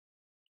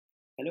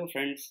Hello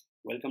friends,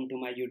 welcome to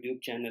my YouTube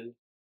channel.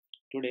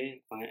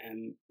 Today I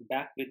am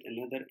back with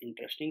another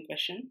interesting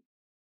question.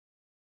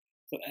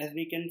 So as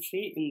we can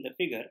see in the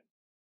figure,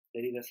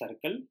 there is a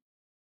circle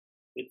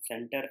with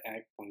center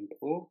at point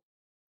O.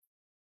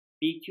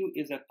 PQ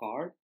is a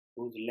chord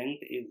whose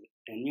length is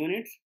 10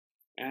 units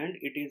and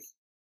it is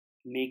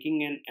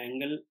making an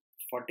angle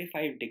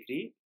 45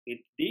 degree with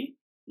the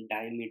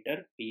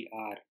diameter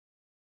PR.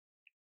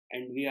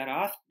 And we are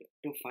asked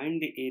to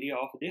find the area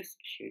of this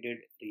shaded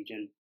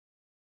region.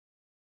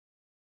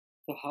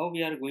 So how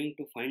we are going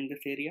to find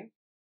this area?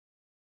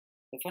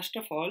 So first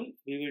of all,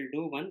 we will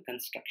do one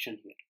construction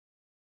here.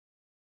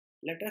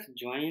 Let us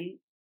join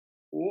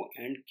O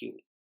and Q.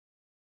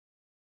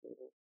 So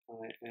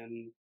I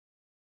am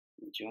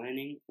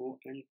joining O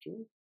and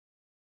Q.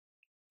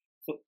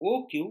 So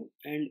OQ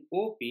and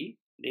OP,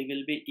 they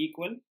will be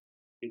equal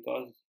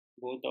because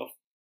both of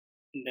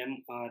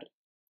them are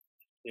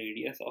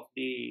radius of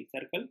the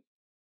circle.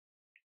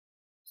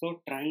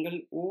 So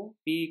triangle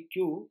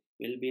OPQ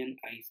will be an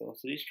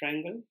isosceles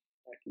triangle.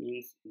 That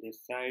means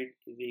this side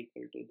is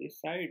equal to this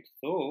side.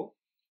 So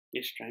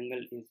this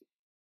triangle is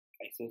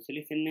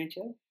isosceles in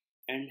nature,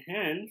 and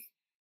hence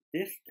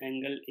this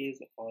angle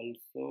is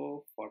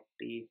also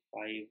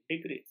 45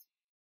 degrees.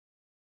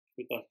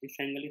 Because this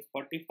angle is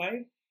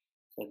 45,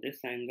 so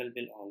this angle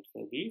will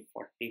also be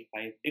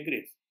 45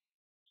 degrees.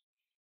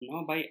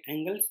 Now by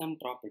angle sum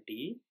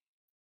property,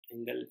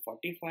 angle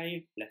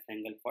 45 plus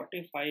angle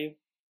 45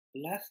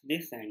 plus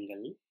this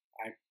angle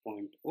at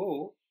point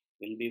O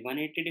will be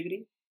 180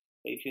 degree.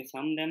 So if you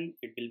sum them,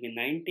 it will be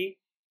 90.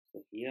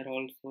 So here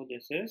also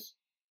this is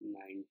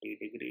 90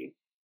 degree.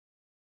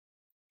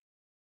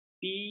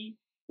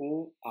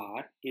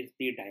 POR is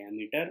the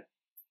diameter.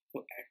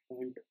 So at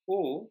point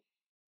O,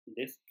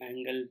 this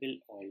angle will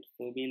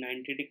also be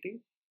 90 degree.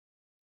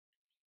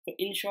 So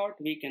in short,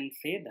 we can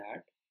say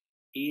that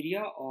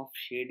area of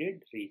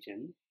shaded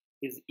region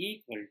is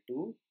equal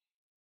to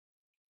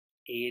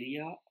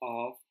area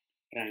of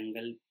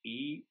triangle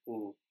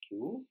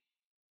POQ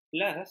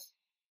plus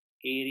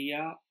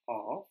area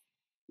of,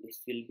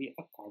 this will be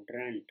a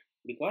quadrant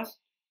because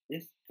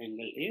this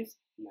angle is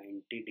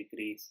 90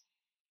 degrees.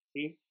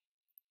 See,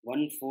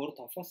 1/4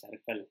 of a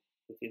circle,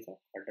 this is a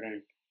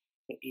quadrant.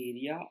 So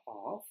area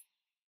of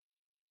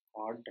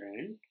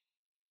quadrant,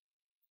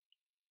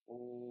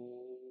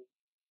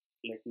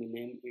 let me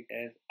name it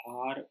as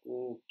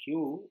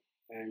ROQ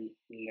and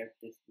let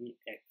this be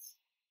X.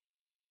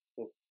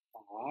 So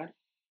ROQ,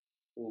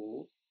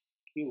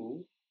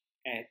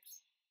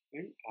 X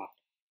and R.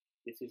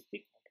 This is the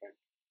quadrant.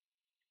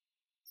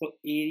 So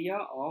area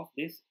of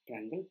this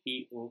triangle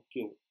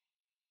POQ.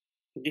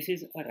 This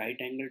is a right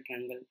angle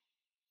triangle.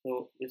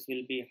 So this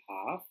will be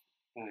half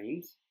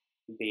times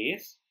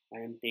base. I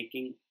am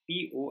taking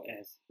PO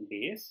as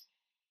base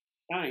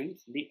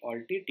times the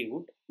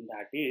altitude,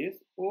 that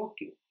is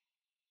OQ,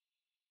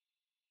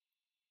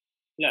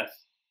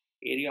 plus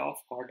area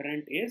of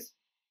quadrant is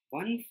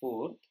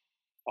 1/4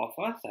 of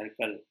a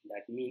circle.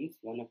 That means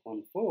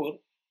 1/4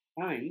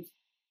 times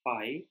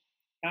pi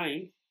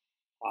times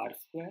r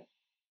square.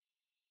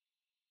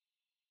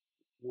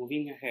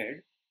 Moving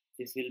ahead,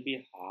 this will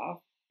be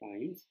half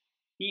times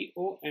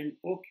PO and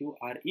OQ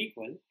are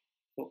equal.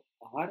 So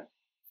r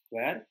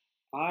square,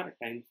 r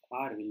times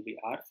r will be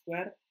r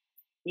square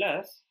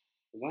plus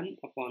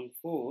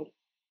 1/4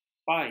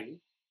 pi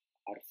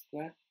r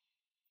square.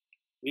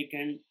 We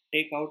can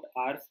take out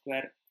r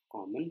square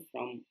common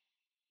from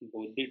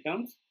both the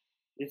terms.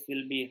 This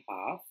will be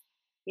half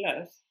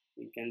plus,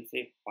 we can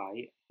say,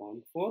 pi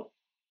upon 4.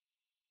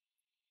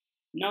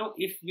 Now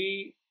if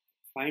we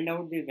find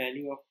out the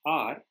value of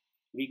r,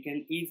 we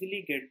can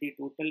easily get the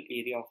total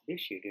area of the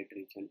shaded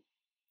region.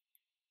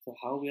 So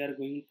how we are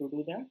going to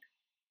do that?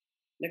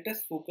 Let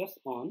us focus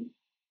on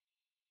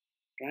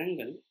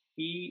triangle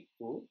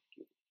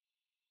POQ.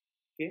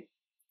 Okay,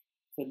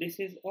 so this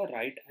is a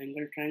right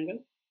angle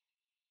triangle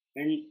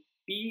and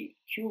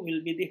PQ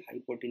will be the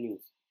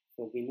hypotenuse.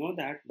 So we know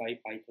that by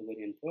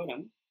Pythagorean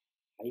Theorem,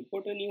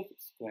 hypotenuse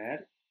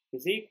square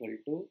is equal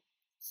to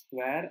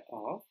square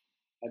of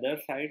other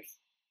sides,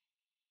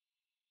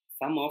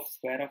 sum of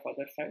square of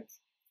other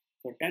sides.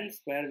 So 10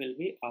 square will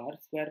be r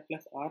square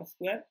plus r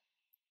square.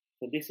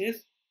 So this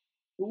is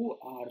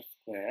 2r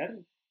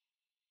square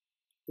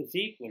is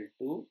equal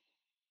to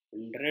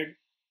 100.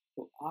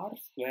 So r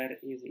square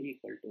is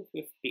equal to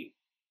 50.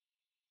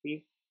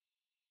 See,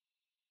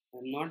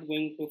 I'm not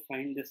going to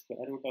find the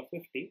square root of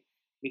 50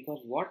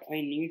 because what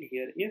I need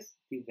here is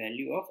the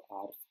value of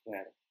r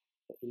square.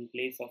 So in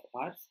place of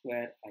r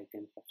square, I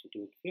can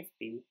substitute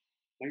 50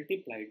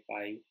 multiplied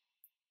by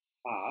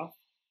half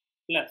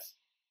plus,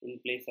 in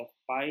place of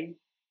pi,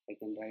 I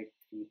can write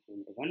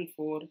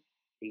 3.14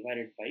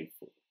 divided by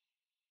 4.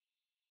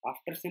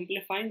 After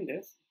simplifying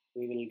this,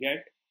 we will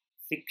get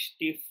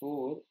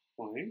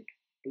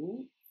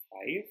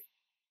 64.25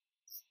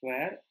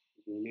 square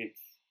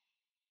units.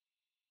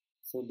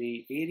 So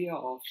the area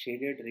of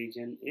shaded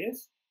region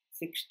is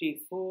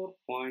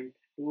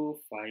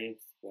 64.25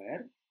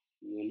 square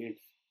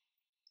units.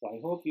 So I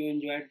hope you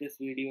enjoyed this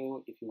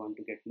video. If you want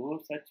to get more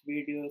such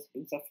videos,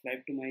 do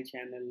subscribe to my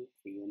channel.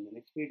 See you in the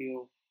next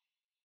video.